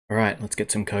All right, let's get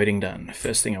some coding done.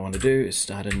 First thing I want to do is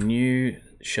start a new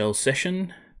shell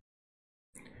session.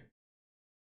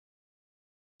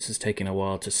 This is taking a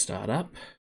while to start up.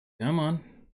 Come on,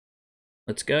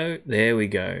 let's go. There we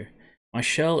go. My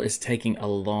shell is taking a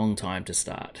long time to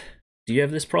start. Do you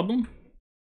have this problem?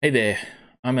 Hey there,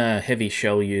 I'm a heavy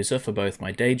shell user for both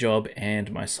my day job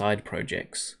and my side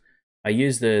projects. I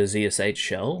use the ZSH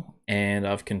shell and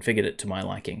I've configured it to my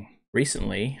liking.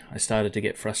 Recently, I started to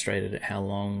get frustrated at how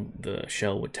long the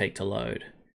shell would take to load,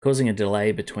 causing a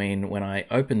delay between when I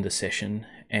opened the session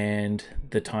and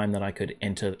the time that I could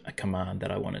enter a command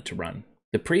that I wanted to run.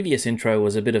 The previous intro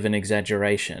was a bit of an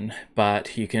exaggeration,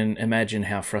 but you can imagine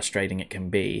how frustrating it can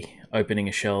be, opening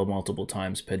a shell multiple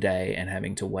times per day and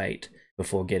having to wait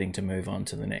before getting to move on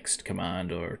to the next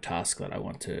command or task that I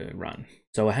want to run.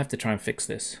 So I have to try and fix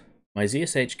this. My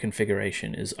ZSH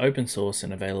configuration is open source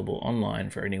and available online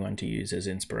for anyone to use as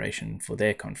inspiration for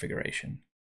their configuration.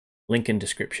 Link in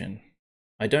description.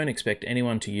 I don't expect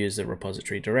anyone to use the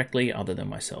repository directly other than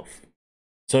myself.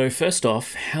 So first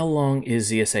off, how long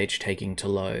is ZSH taking to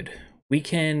load? We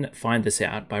can find this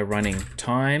out by running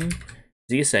time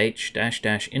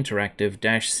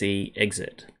zsh-interactive-c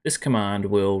exit. This command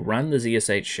will run the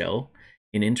ZSH shell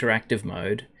in interactive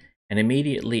mode and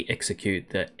immediately execute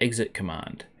the exit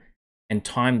command and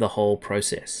time the whole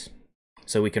process.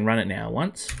 So we can run it now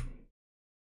once.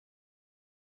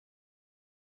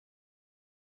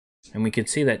 And we can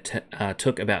see that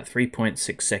took about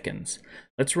 3.6 seconds.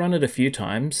 Let's run it a few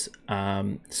times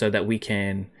so that we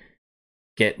can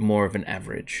get more of an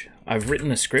average. I've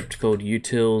written a script called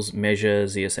utils measure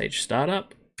ZSH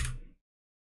startup.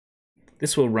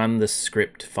 This will run the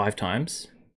script 5 times.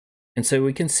 And so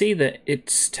we can see that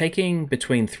it's taking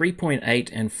between 3.8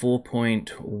 and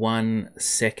 4.1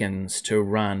 seconds to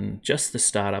run just the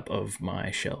startup of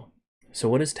my shell. So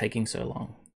what is taking so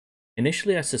long?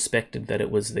 Initially, I suspected that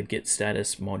it was the git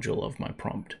status module of my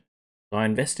prompt. So I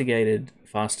investigated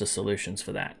faster solutions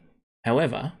for that.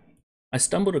 However, I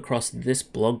stumbled across this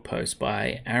blog post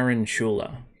by Aaron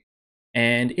Schuler,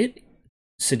 and it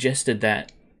suggested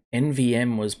that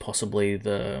NVM was possibly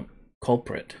the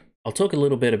culprit. I'll talk a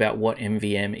little bit about what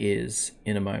NVM is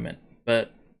in a moment,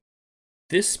 but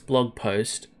this blog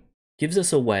post gives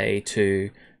us a way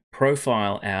to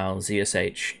profile our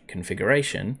ZSH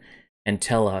configuration and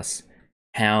tell us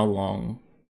how long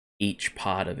each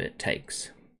part of it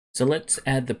takes. So let's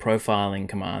add the profiling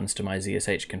commands to my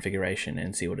ZSH configuration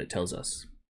and see what it tells us.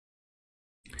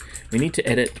 We need to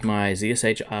edit my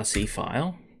ZSH RC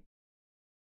file.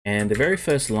 And the very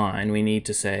first line, we need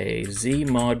to say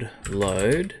zmod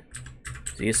load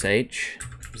zsh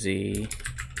z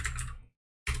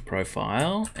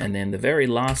profile, and then the very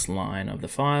last line of the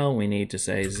file, we need to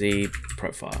say z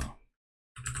profile.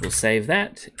 We'll save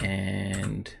that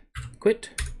and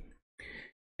quit.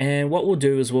 And what we'll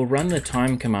do is we'll run the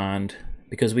time command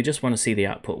because we just want to see the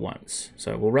output once.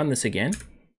 So we'll run this again.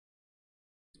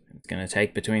 It's going to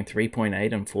take between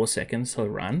 3.8 and 4 seconds to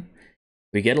run.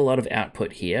 We get a lot of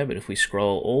output here, but if we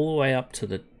scroll all the way up to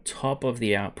the top of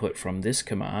the output from this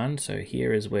command, so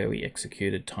here is where we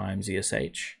executed time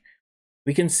ZSH,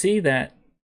 we can see that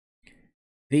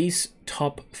these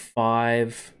top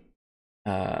 5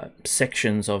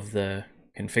 sections of the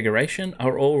configuration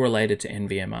are all related to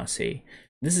NVMRC.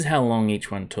 This is how long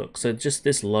each one took. So just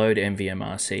this load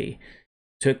NVMRC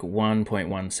took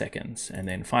 1.1 seconds, and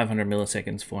then 500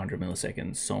 milliseconds, 400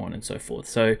 milliseconds, so on and so forth.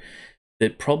 So the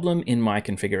problem in my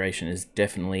configuration is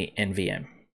definitely NVM.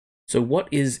 So what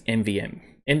is NVM?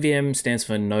 NVM stands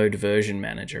for Node Version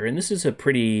Manager, and this is a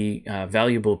pretty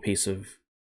valuable piece of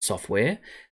software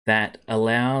that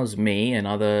allows me and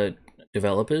other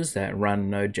developers that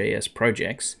run Node.js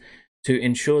projects to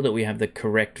ensure that we have the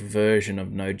correct version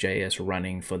of Node.js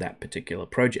running for that particular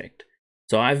project.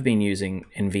 So I've been using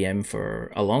NVM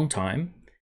for a long time.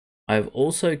 I've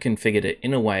also configured it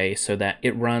in a way so that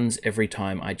it runs every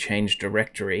time I change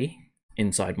directory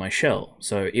inside my shell.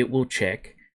 So it will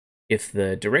check if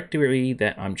the directory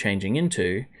that I'm changing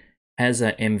into has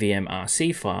a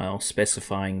NVMRC file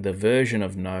specifying the version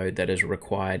of Node that is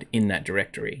required in that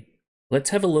directory.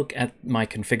 Let's have a look at my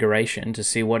configuration to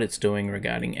see what it's doing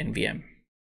regarding NVM.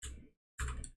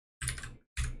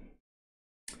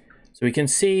 So we can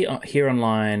see here on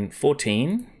line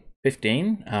 15,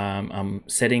 I'm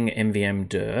setting NVM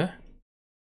dir.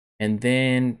 And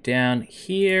then down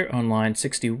here on line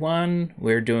 61,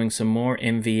 we're doing some more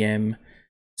NVM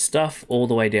stuff all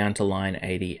the way down to line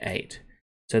 88.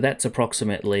 So that's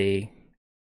approximately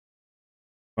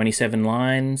 27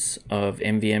 lines of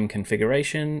NVM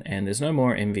configuration, and there's no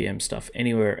more NVM stuff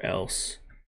anywhere else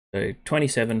So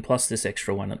 27 plus this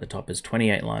extra one at the top is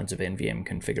 28 lines of NVM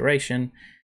configuration,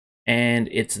 and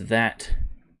it's that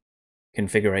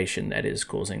configuration that is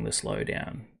causing the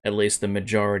slowdown, at least the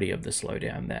majority of the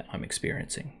slowdown that I'm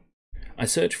experiencing. I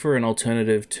searched for an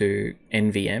alternative to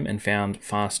NVM and found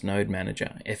Fast Node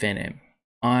Manager, FNM.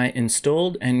 I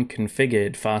installed and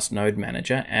configured Fast Node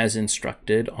Manager as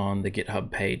instructed on the GitHub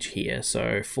page here.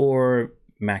 So for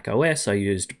Mac OS, I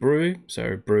used brew,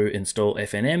 so brew install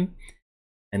FNM.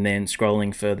 And then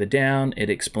scrolling further down, it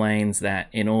explains that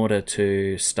in order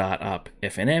to start up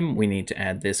FNM, we need to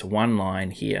add this one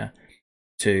line here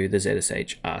to the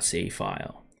ZSH RC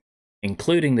file,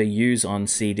 including the use on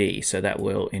CD. So that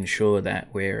will ensure that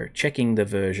we're checking the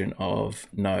version of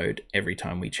Node every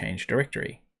time we change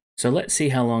directory. So let's see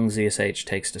how long ZSH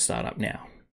takes to start up now.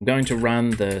 I'm going to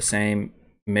run the same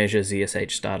measure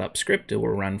ZSH startup script. It will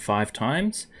run 5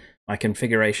 times. My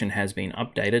configuration has been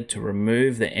updated to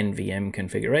remove the NVM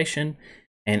configuration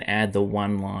and add the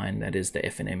one line that is the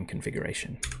FNM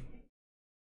configuration.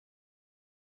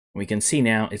 We can see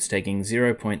now it's taking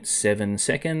 0.7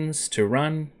 seconds to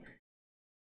run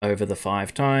over the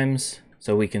 5 times.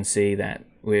 So we can see that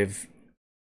we've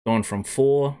gone from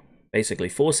basically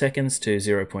 4 seconds to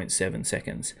 0.7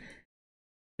 seconds.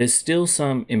 There's still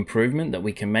some improvement that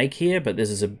we can make here, but this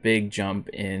is a big jump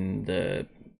in the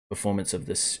performance of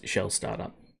this shell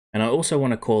startup. And I also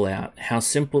want to call out how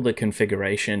simple the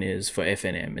configuration is for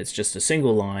FNM. It's just a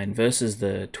single line versus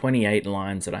the 28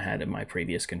 lines that I had in my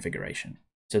previous configuration.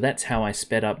 So that's how I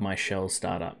sped up my shell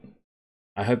startup.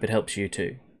 I hope it helps you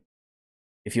too.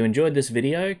 If you enjoyed this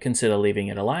video, consider leaving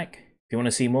it a like. If you want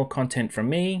to see more content from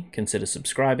me, consider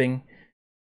subscribing.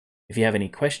 If you have any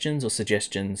questions or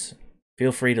suggestions,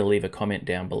 feel free to leave a comment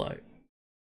down below.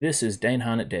 This is Dane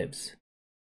Harnett Devs.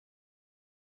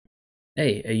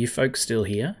 Hey, are you folks still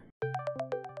here?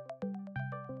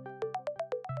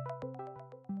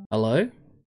 Hello?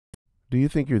 Do you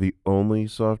think you're the only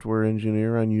software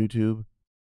engineer on YouTube?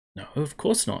 No, of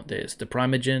course not. There's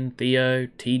Deprimagen, Theo,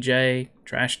 TJ,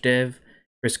 Trash Dev,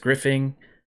 Chris Griffin,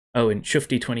 oh, and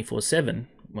Shufty247.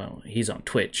 Well, he's on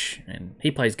Twitch, and he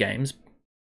plays games,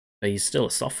 but he's still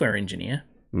a software engineer.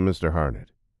 Mr. Harnett,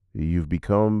 you've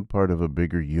become part of a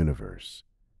bigger universe.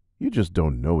 You just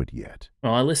don't know it yet.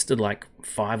 Well, I listed like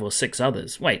 5 or 6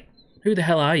 others. Wait, who the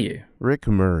hell are you? Rick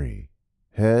Murray,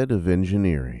 head of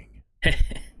engineering.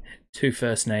 2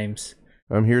 first names.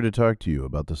 I'm here to talk to you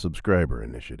about the subscriber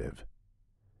initiative.